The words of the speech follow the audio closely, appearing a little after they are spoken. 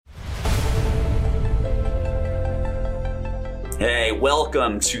Hey,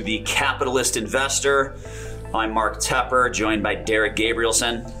 welcome to the Capitalist Investor. I'm Mark Tepper, joined by Derek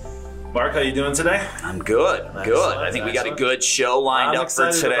Gabrielson. Mark, how you doing today? I'm good. Good. I think we got a good show lined up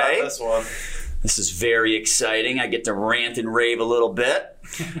for today. About this one. This is very exciting. I get to rant and rave a little bit.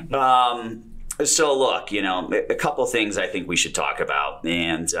 So look, a couple of things I think we should talk about.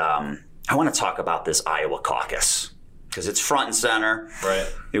 And I want to talk about this Iowa caucus because it's front and center. Right.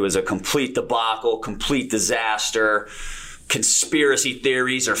 It was a complete debacle, complete disaster. Conspiracy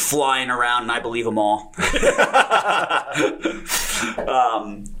theories are flying around, and I believe them all. And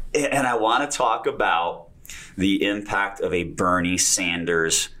I want to talk about the impact of a Bernie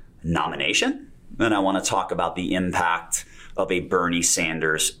Sanders nomination, and I want to talk about the impact of a Bernie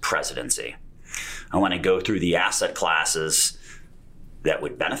Sanders presidency. I want to go through the asset classes that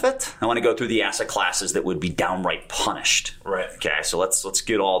would benefit. I want to go through the asset classes that would be downright punished. Right. Okay, so let's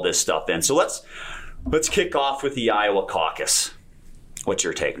get all this stuff in. So let's kick off with the Iowa caucus. What's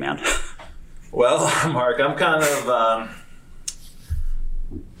your take, man? Well, Mark, I'm kind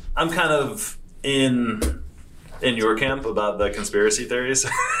of in your camp about the conspiracy theories.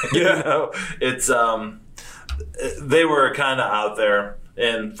 Yeah. It's they were kind of out there,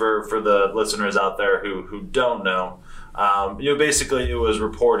 and for the listeners out there who don't know, basically it was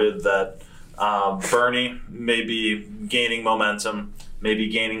reported that Bernie may be gaining momentum, maybe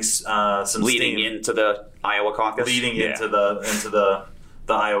gaining some leading steam. into the Iowa caucus. Into the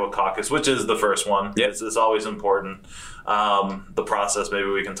Iowa caucus, which is the first one. Yep. It's always important. The process, maybe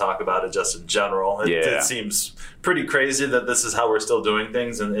we can talk about it just in general. It seems pretty crazy that this is how we're still doing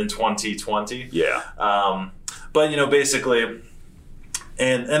things in 2020. Yeah. But basically,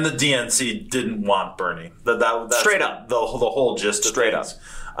 and the DNC didn't want Bernie. That's straight up the whole gist of straight things.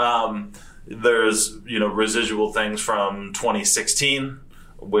 up. There's residual things from 2016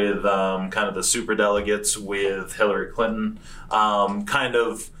 with kind of the superdelegates with Hillary Clinton, kind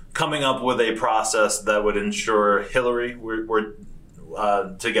of coming up with a process that would ensure Hillary were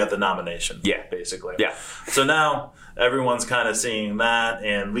to get the nomination. Yeah, basically. Yeah. So now everyone's kind of seeing that,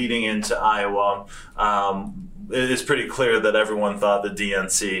 and leading into Iowa, it's pretty clear that everyone thought the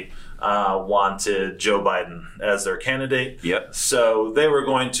DNC wanted Joe Biden as their candidate. Yep. So they were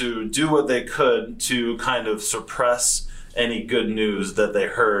going to do what they could to kind of suppress any good news that they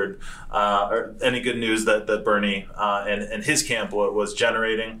heard, or any good news that Bernie and his camp was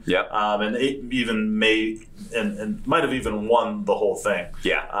generating. Yep. And it even might have even won the whole thing.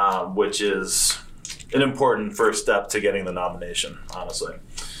 Yeah. Which is an important first step to getting the nomination, honestly.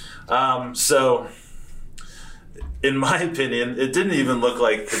 So, in my opinion, it didn't even look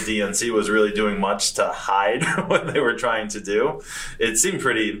like the DNC was really doing much to hide what they were trying to do. It seemed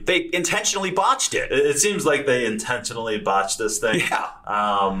pretty... They intentionally botched it. It seems like they intentionally botched this thing.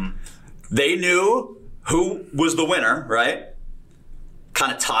 Yeah. They knew who was the winner, right?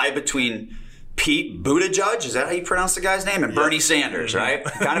 Kind of tie between Pete Buttigieg, is that how you pronounce the guy's name? And Bernie Sanders, right?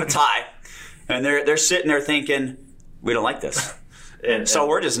 Kind of a tie. And they're sitting there thinking, we don't like this. So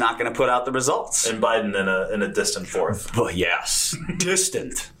we're just not going to put out the results. And Biden in a distant fourth. Well, yes,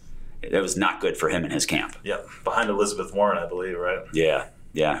 distant. It was not good for him and his camp. Yep, behind Elizabeth Warren, I believe, right?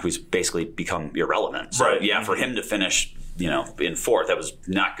 Yeah, who's basically become irrelevant. So, right. Yeah, for him to finish, in fourth, that was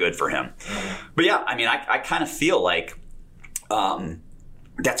not good for him. Mm-hmm. But yeah, I mean, I kind of feel like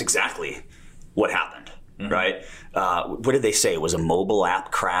that's exactly what happened. Mm-hmm. Right? What did they say? It was a mobile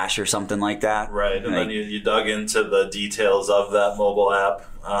app crash or something like that? Right. And then you dug into the details of that mobile app.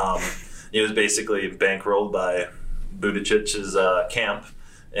 It was basically bankrolled by Buttigieg's camp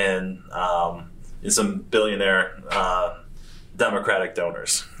and some billionaire Democratic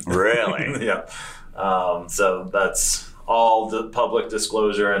donors. Really? Yeah. So that's all the public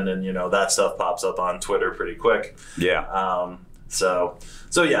disclosure, and then that stuff pops up on Twitter pretty quick. Yeah. So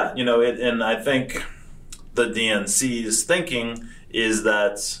yeah, and I think the DNC's thinking is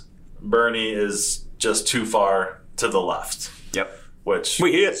that Bernie is just too far to the left. Yep. Which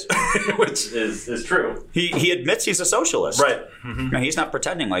he is. Which is true. He admits he's a socialist. Right. Mm-hmm. He's not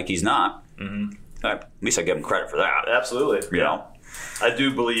pretending like he's not. Mm-hmm. At least I give him credit for that. Absolutely. You know? I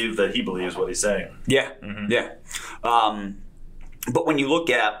do believe that he believes what he's saying. Yeah. Mm-hmm. Yeah. But when you look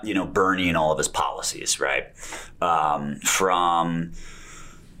at, Bernie and all of his policies, right, from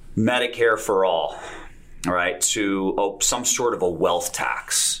Medicare for all, right, to some sort of a wealth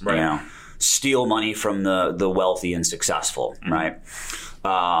tax, right. Steal money from the wealthy and successful, right,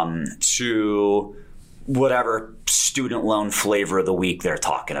 to whatever student loan flavor of the week they're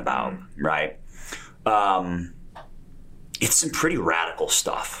talking about, right. It's some pretty radical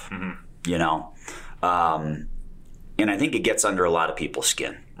stuff, and I think it gets under a lot of people's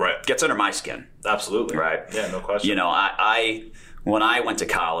skin, Right. Gets under my skin. Absolutely. Right. Yeah, no question. You know, I when I went to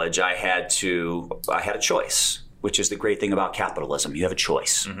college, I had a choice, which is the great thing about capitalism. You have a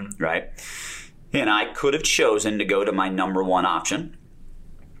choice, right? And I could have chosen to go to my number one option,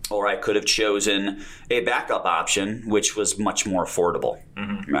 or I could have chosen a backup option, which was much more affordable,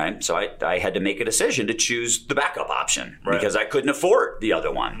 right? So I had to make a decision to choose the backup option because I couldn't afford the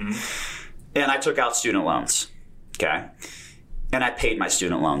other one. And I took out student loans, okay? And I paid my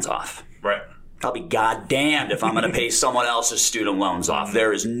student loans off. Right. I'll be goddamned if I'm going to pay someone else's student loans off.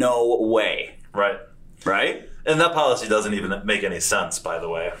 There is no way. Right. Right? And that policy doesn't even make any sense, by the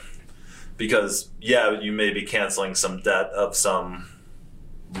way. Because, yeah, you may be canceling some debt of some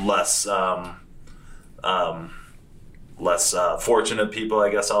less fortunate people, I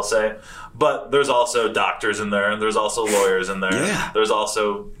guess I'll say. But there's also doctors in there, and there's also lawyers in there. Yeah. There's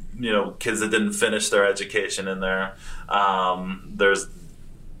also, you know, kids that didn't finish their education in there. There's,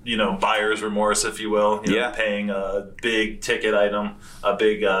 you know, buyer's remorse, if you will. You know, paying a big ticket item, a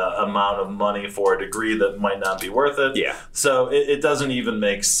big amount of money for a degree that might not be worth it. Yeah. So it doesn't even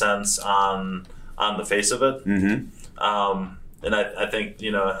make sense on the face of it. And I think,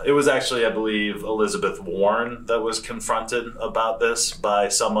 you know, it was actually, I believe, Elizabeth Warren that was confronted about this by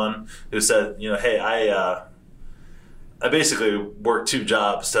someone who said, you know, hey, I basically worked 2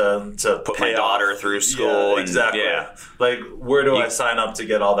 jobs to Put pay my daughter off. through school. Exactly. Like, where do I sign up to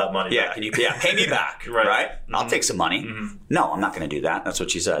get all that money back? Can you pay me back? right? I'll take some money. No, I'm not going to do that. That's what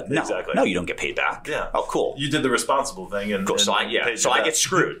she said. No, Exactly. no, you don't get paid back. Yeah. Oh, cool. You did the responsible thing. And, Cool. So I get get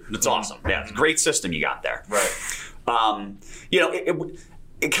screwed. That's awesome. Yeah, it's a great system you got there. Right. You know,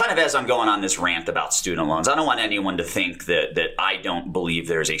 it kind of, as I'm going on this rant about student loans, I don't want anyone to think that I don't believe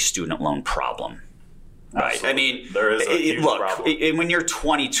there's a student loan problem. Right. Absolutely. I mean, there is a huge problem. When you're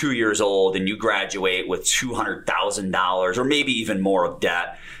 22 years old and you graduate with $200,000 or maybe even more of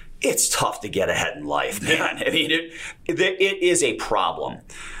debt, it's tough to get ahead in life, man. I mean, it is a problem.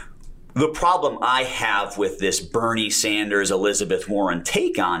 The problem I have with this Bernie Sanders, Elizabeth Warren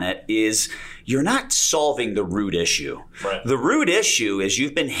take on it is you're not solving the root issue. Right. The root issue is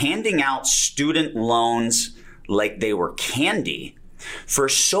you've been handing out student loans like they were candy for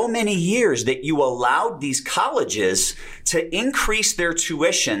so many years that you allowed these colleges to increase their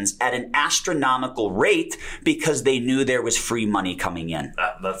tuitions at an astronomical rate because they knew there was free money coming in.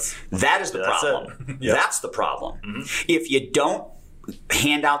 That is the problem. Yep. That's the problem. If you don't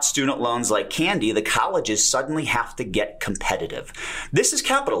hand out student loans like candy, the colleges suddenly have to get competitive. This is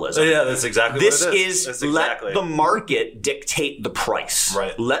capitalism. Yeah, that's exactly this what it is. Let the market dictate the price.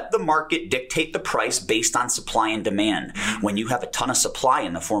 Right. Let the market dictate the price based on supply and demand. When you have a ton of supply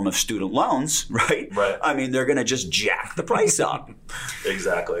in the form of student loans, right? I mean, they're going to just jack the price up.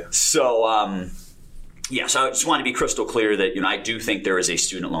 Exactly. So, so I just want to be crystal clear that, you know, I do think there is a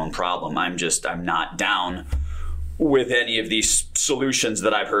student loan problem. I'm not down with any of these solutions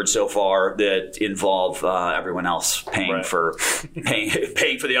that I've heard so far that involve everyone else paying for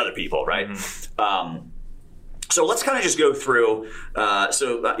the other people, right? So let's kind of just go through.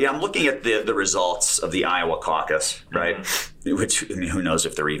 I'm looking at the results of the Iowa caucus, right? Which, I mean, who knows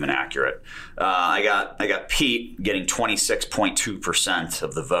if they're even accurate. I got Pete getting 26.2%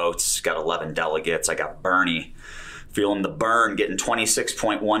 of the votes, got 11 delegates. I got Bernie feeling the burn, getting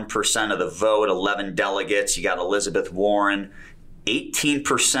 26.1% of the vote, 11 delegates. You got Elizabeth Warren,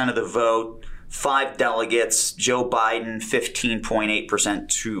 18% of the vote, 5 delegates. Joe Biden, 15.8%,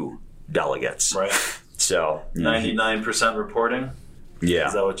 2 delegates. Right. So 99% reporting. Yeah.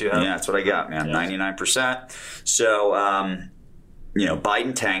 Is that what you have? Yeah, that's what I got, man. 99%. So,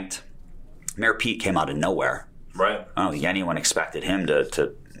 Biden tanked. Mayor Pete came out of nowhere. Right. I don't think anyone expected him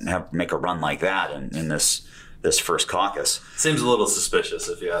to make a run like that in this first caucus. Seems a little suspicious,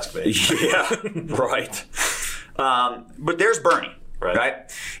 if you ask me. Yeah, right. But there's Bernie,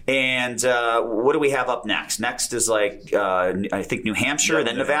 right? And what do we have up next? Next is I think New Hampshire,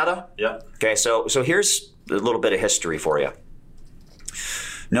 then Nevada. Yeah. Okay, so here's a little bit of history for you.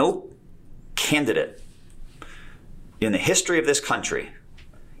 No candidate in the history of this country,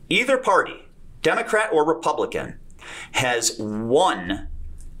 either party, Democrat or Republican, has won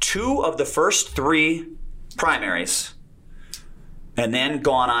 2 of the first 3 primaries and then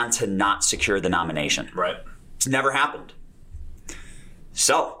gone on to not secure the nomination. Right. It's never happened.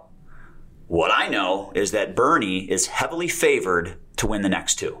 So, what I know is that Bernie is heavily favored to win the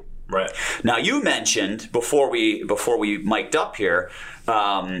next 2. Right. Now, you mentioned before we mic'd up here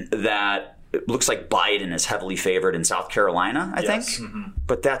that it looks like Biden is heavily favored in South Carolina, I think.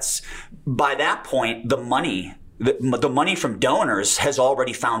 But that's, by that point, the money from donors has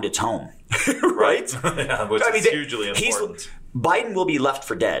already found its home, right? Yeah, which is hugely important. Biden will be left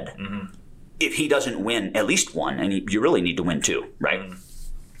for dead if he doesn't win at least one, and you really need to win two, right?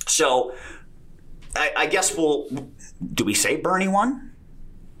 So I guess do we say Bernie won?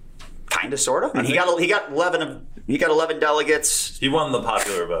 Kind of, sort of. I mean, he got 11 delegates. He won the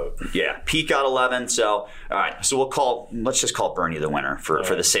popular vote. Yeah, Pete got 11. So all right, so let's just call Bernie the winner for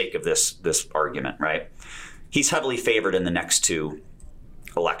the sake of this argument, right? He's heavily favored in the next two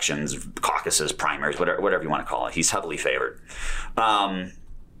elections, caucuses, primaries, whatever you want to call it. He's heavily favored.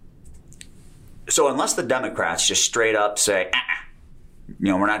 So unless the Democrats just straight up say,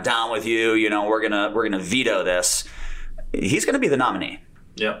 we're not down with you, we're gonna veto this, he's gonna be the nominee.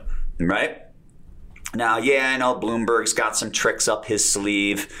 Yep. Right? Now, I know Bloomberg's got some tricks up his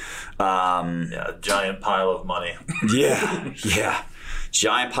sleeve. A giant pile of money. yeah.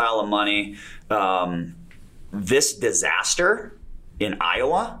 Giant pile of money. This disaster in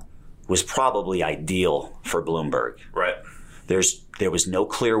Iowa was probably ideal for Bloomberg. Right. There was no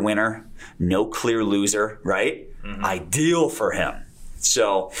clear winner, no clear loser, right? Ideal for him.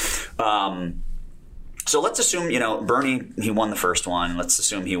 So let's assume, Bernie, he won the first one. Let's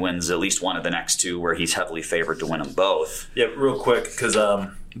assume he wins at least one of the next two where he's heavily favored to win them both. Yeah, real quick, because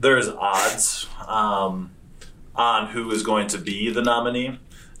there's odds on who is going to be the nominee.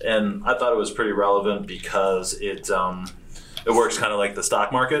 And I thought it was pretty relevant because it works kind of like the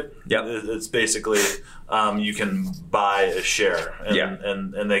stock market. Yep. It's basically you can buy a share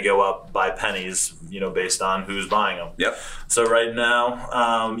and they go up by pennies, based on who's buying them. Yep. So right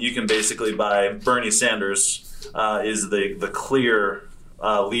now you can basically buy Bernie Sanders is the clear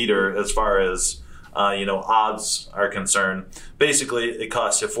leader as far as odds are concerned. Basically, it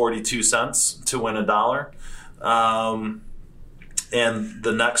costs you 42 cents to win $1. And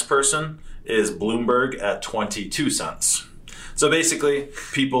the next person is Bloomberg at 22 cents. So basically,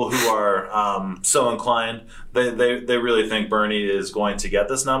 people who are so inclined, they really think Bernie is going to get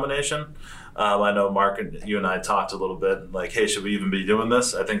this nomination. I know, Mark, you and I talked a little bit like, hey, should we even be doing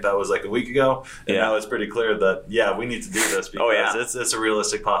this? I think that was like a week ago. And now it's pretty clear that, we need to do this because it's a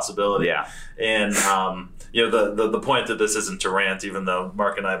realistic possibility. Yeah. And, the point that this isn't to rant, even though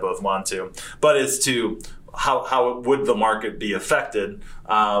Mark and I both want to, but it's to how would the market be affected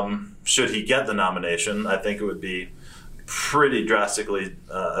should he get the nomination. I think it would be pretty drastically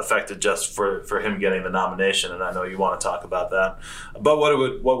affected just for him getting the nomination, and I know you want to talk about that. But what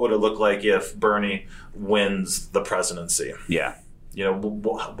would it look like if Bernie wins the presidency? Yeah,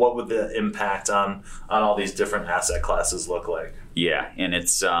 what would the impact on all these different asset classes look like? Yeah, and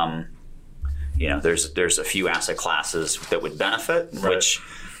it's there's a few asset classes that would benefit, which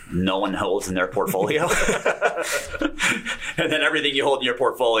no one holds in their portfolio. And then everything you hold in your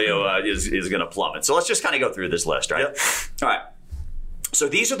portfolio is going to plummet. So let's just kind of go through this list, right? Yep. All right. So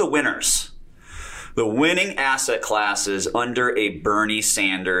these are the winners. The winning asset classes under a Bernie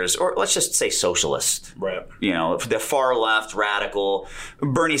Sanders, or let's just say socialist. Right. The far left, radical,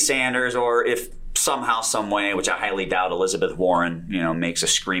 Bernie Sanders, or if somehow, some way, which I highly doubt, Elizabeth Warren, makes a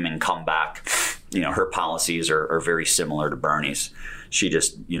screaming comeback. Her policies are very similar to Bernie's. She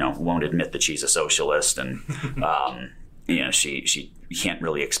just, won't admit that she's a socialist, and she can't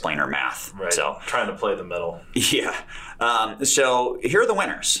really explain her math. Right. So trying to play the middle. Yeah. So here are the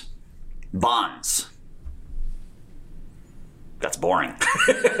winners. Bonds. That's boring.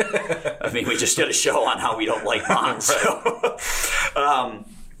 I mean, we just did a show on how we don't like bonds. So,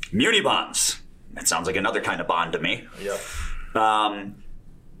 muni bonds. That sounds like another kind of bond to me. Yep.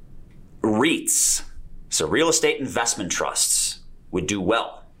 REITs. So real estate investment trusts would do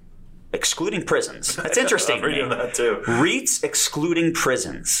well, excluding prisons. That's interesting. I'm reading that too. REITs excluding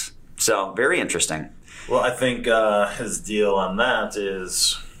prisons. So very interesting. Well, I think his deal on that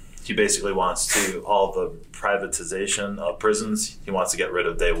is he basically wants to, all the privatization of prisons, he wants to get rid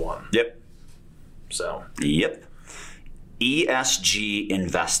of day one. Yep. So. Yep. ESG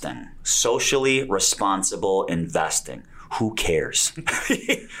investing, socially responsible investing. Who cares?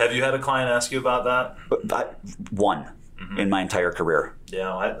 Have you had a client ask you about that? One. In my entire career.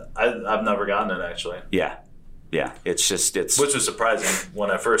 Yeah, I've never gotten it, actually. Yeah. It's which was surprising. When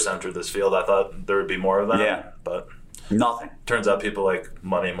I first entered this field, I thought there would be more of that. Yeah. But nothing. Turns out people like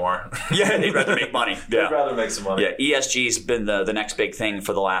money more. Yeah, they'd rather make money. Yeah. They'd rather make some money. Yeah, ESG's been the next big thing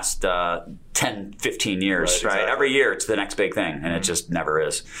for the last 10, 15 years, right? Exactly. Every year it's the next big thing, and it just never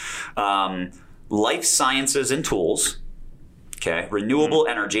is. Life sciences and tools. Okay. Renewable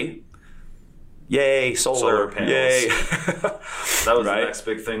energy. Yay, solar panels. Yay. That was the next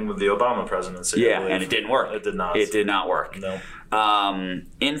big thing with the Obama presidency. Yeah, and it didn't work. It did not. It did not work. No.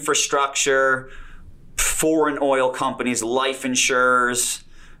 Infrastructure, foreign oil companies, life insurers,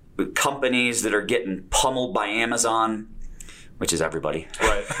 companies that are getting pummeled by Amazon, which is everybody.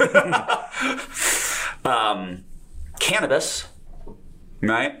 Right. Cannabis,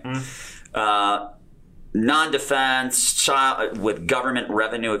 right? Non-defense, child with government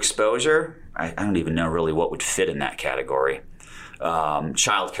revenue exposure. I don't even know really what would fit in that category.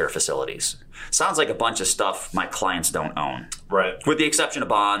 Child care facilities. Sounds like a bunch of stuff my clients don't own. Right. With the exception of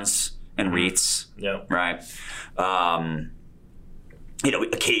bonds and REITs. Yeah. Right.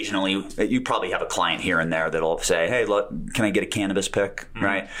 Occasionally you probably have a client here and there that'll say, hey, look, can I get a cannabis pick?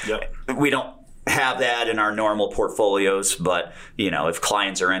 Right. Yep. We don't have that in our normal portfolios, but if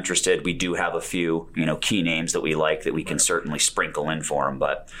clients are interested, we do have a few key names that we like that we can certainly sprinkle in for them,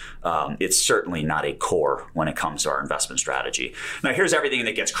 but it's certainly not a core when it comes to our investment strategy. Now here's everything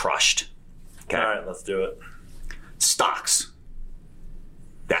that gets crushed. Okay. All right, let's do it. Stocks.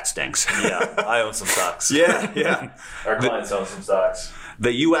 That stinks. Yeah, I own some stocks. Yeah. Our clients own some stocks.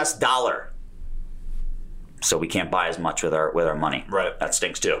 The US dollar. So we can't buy as much with our money. Right. That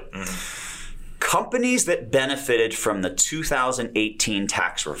stinks too. Companies that benefited from the 2018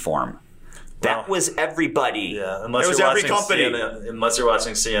 tax reform. That was everybody. Yeah, unless you're watching CNN, unless you're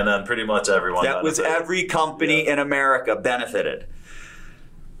watching CNN, pretty much everyone. That was every company in America benefited.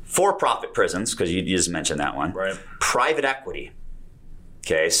 For-profit prisons, because you just mentioned that one. Right. Private equity.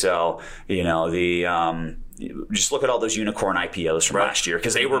 Okay, so just look at all those unicorn IPOs from last year,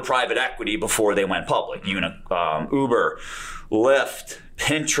 because they were private equity before they went public. Uber, Lyft,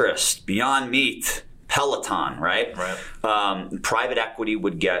 Pinterest, Beyond Meat, Peloton, right? Right. Private equity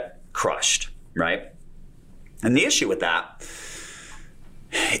would get crushed, right? And the issue with that,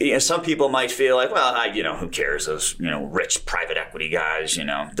 some people might feel like, well, who cares? Those, rich private equity guys,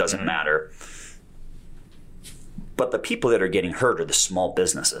 doesn't matter. But the people that are getting hurt are the small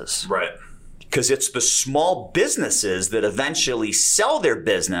businesses. Right. Because it's the small businesses that eventually sell their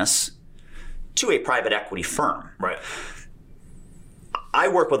business to a private equity firm. Right. I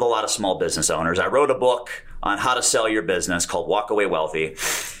work with a lot of small business owners. I wrote a book on how to sell your business called Walk Away Wealthy.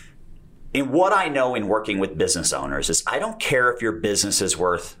 And what I know in working with business owners is I don't care if your business is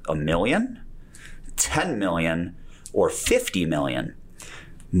worth $1 million, $10 million, or $50 million.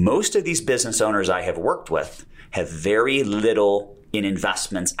 Most of these business owners I have worked with have very little in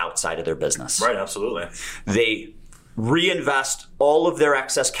investments outside of their business. Right, absolutely. They reinvest all of their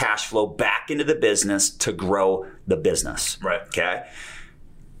excess cash flow back into the business to grow the business. Right. Okay?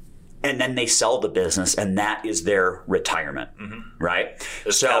 And then they sell the business, and that is their retirement. Right?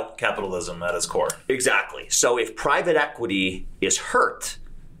 It's capitalism at its core. Exactly. So if private equity is hurt,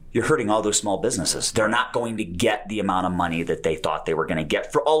 you're hurting all those small businesses. They're not going to get the amount of money that they thought they were going to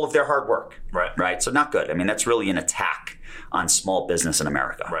get for all of their hard work. Right. Right? So not good. I mean, that's really an attack on small business in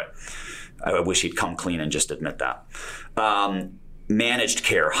America. Right. I wish he'd come clean and just admit that. Managed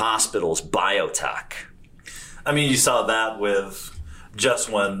care, hospitals, biotech. I mean, you saw that with just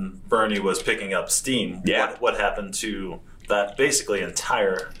when Bernie was picking up steam. Yeah. What happened to that basically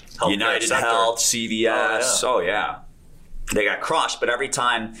entire healthcare United sector? Health, CVS. Oh, yeah. They got crushed, but every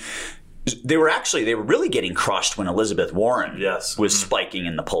time they were really getting crushed when Elizabeth Warren was spiking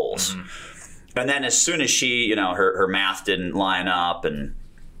in the polls. And then as soon as she, her math didn't line up and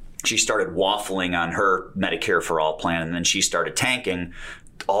she started waffling on her Medicare for All plan, and then she started tanking,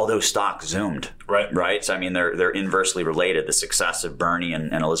 all those stocks zoomed. Right. So, I mean, they're inversely related, the success of Bernie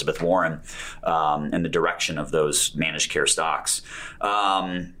and Elizabeth Warren and the direction of those managed care stocks.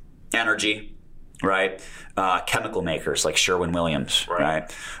 Energy. Right. Chemical makers like Sherwin-Williams.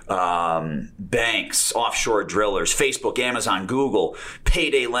 Right. Banks, offshore drillers, Facebook, Amazon, Google,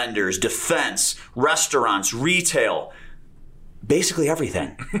 payday lenders, defense, restaurants, retail, basically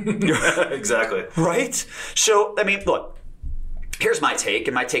everything. Exactly. Right. So, I mean, look, here's my take,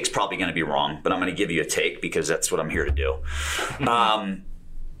 and my take's probably going to be wrong, but I'm going to give you a take because that's what I'm here to do.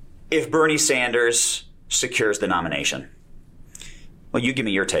 If Bernie Sanders secures the nomination, well, you give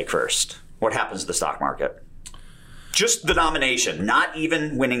me your take first. What happens to the stock market? Just the nomination, not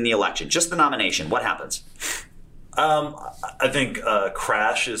even winning the election, just the nomination. What happens? I think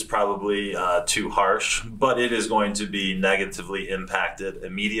crash is probably too harsh, but it is going to be negatively impacted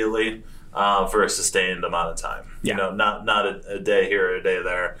immediately for a sustained amount of time. Yeah. Not a day here or a day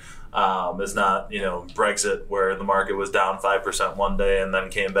there. It's not, Brexit where the market was down 5% one day and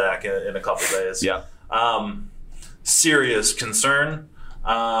then came back in a couple days. Yeah. Serious concern.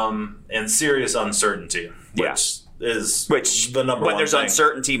 And serious uncertainty, which is the number one when there's thing.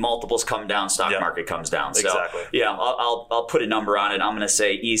 uncertainty, multiples come down, stock market comes down. So, exactly. Yeah, I'll put a number on it. I'm going to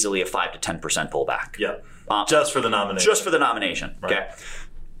say easily a 5 to 10% pullback. Yeah, just for the nomination. Just for the nomination. Right. Okay.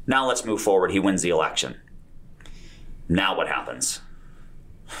 Now let's move forward. He wins the election. Now what happens?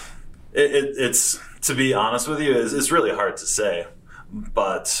 It's To be honest with you, it's really hard to say.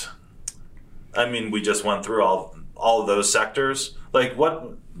 But, I mean, we just went through all of those sectors. Like,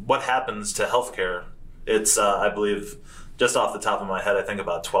 what happens to healthcare? It's, I believe, just off the top of my head, I think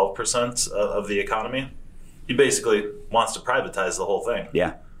about 12% of the economy. He basically wants to privatize the whole thing.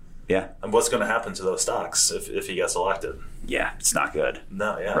 Yeah. And what's going to happen to those stocks if he gets elected? Yeah, it's not good.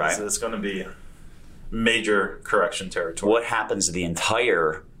 No, yeah. Right. It's going to be major correction territory. What happens to the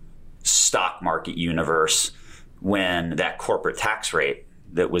entire stock market universe when that corporate tax rate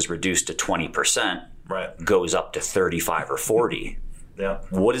that was reduced to 20% goes up to 35 or 40? Yeah.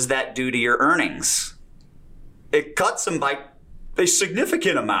 What does that do to your earnings? It cuts them by a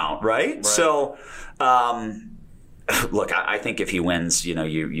significant amount, right? So, look, I think if he wins,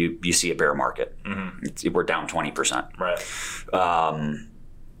 you see a bear market. Mm-hmm. We're down 20%. Right.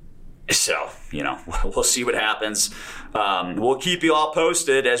 So, we'll see what happens. We'll keep you all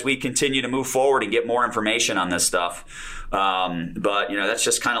posted as we continue to move forward and get more information on this stuff. But, that's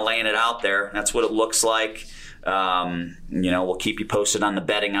just kind of laying it out there. That's what it looks like. We'll keep you posted on the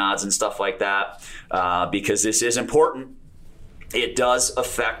betting odds and stuff like that because this is important. It does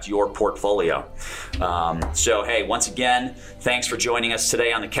affect your portfolio. So, hey, once again, thanks for joining us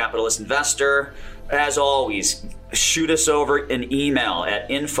today on The Capitalist Investor. As always, shoot us over an email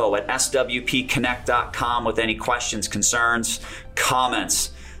at info@swpconnect.com with any questions, concerns,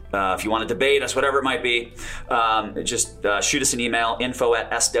 comments. If you want to debate us, whatever it might be, just shoot us an email,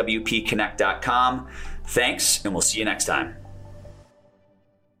 info@swpconnect.com. Thanks, and we'll see you next time.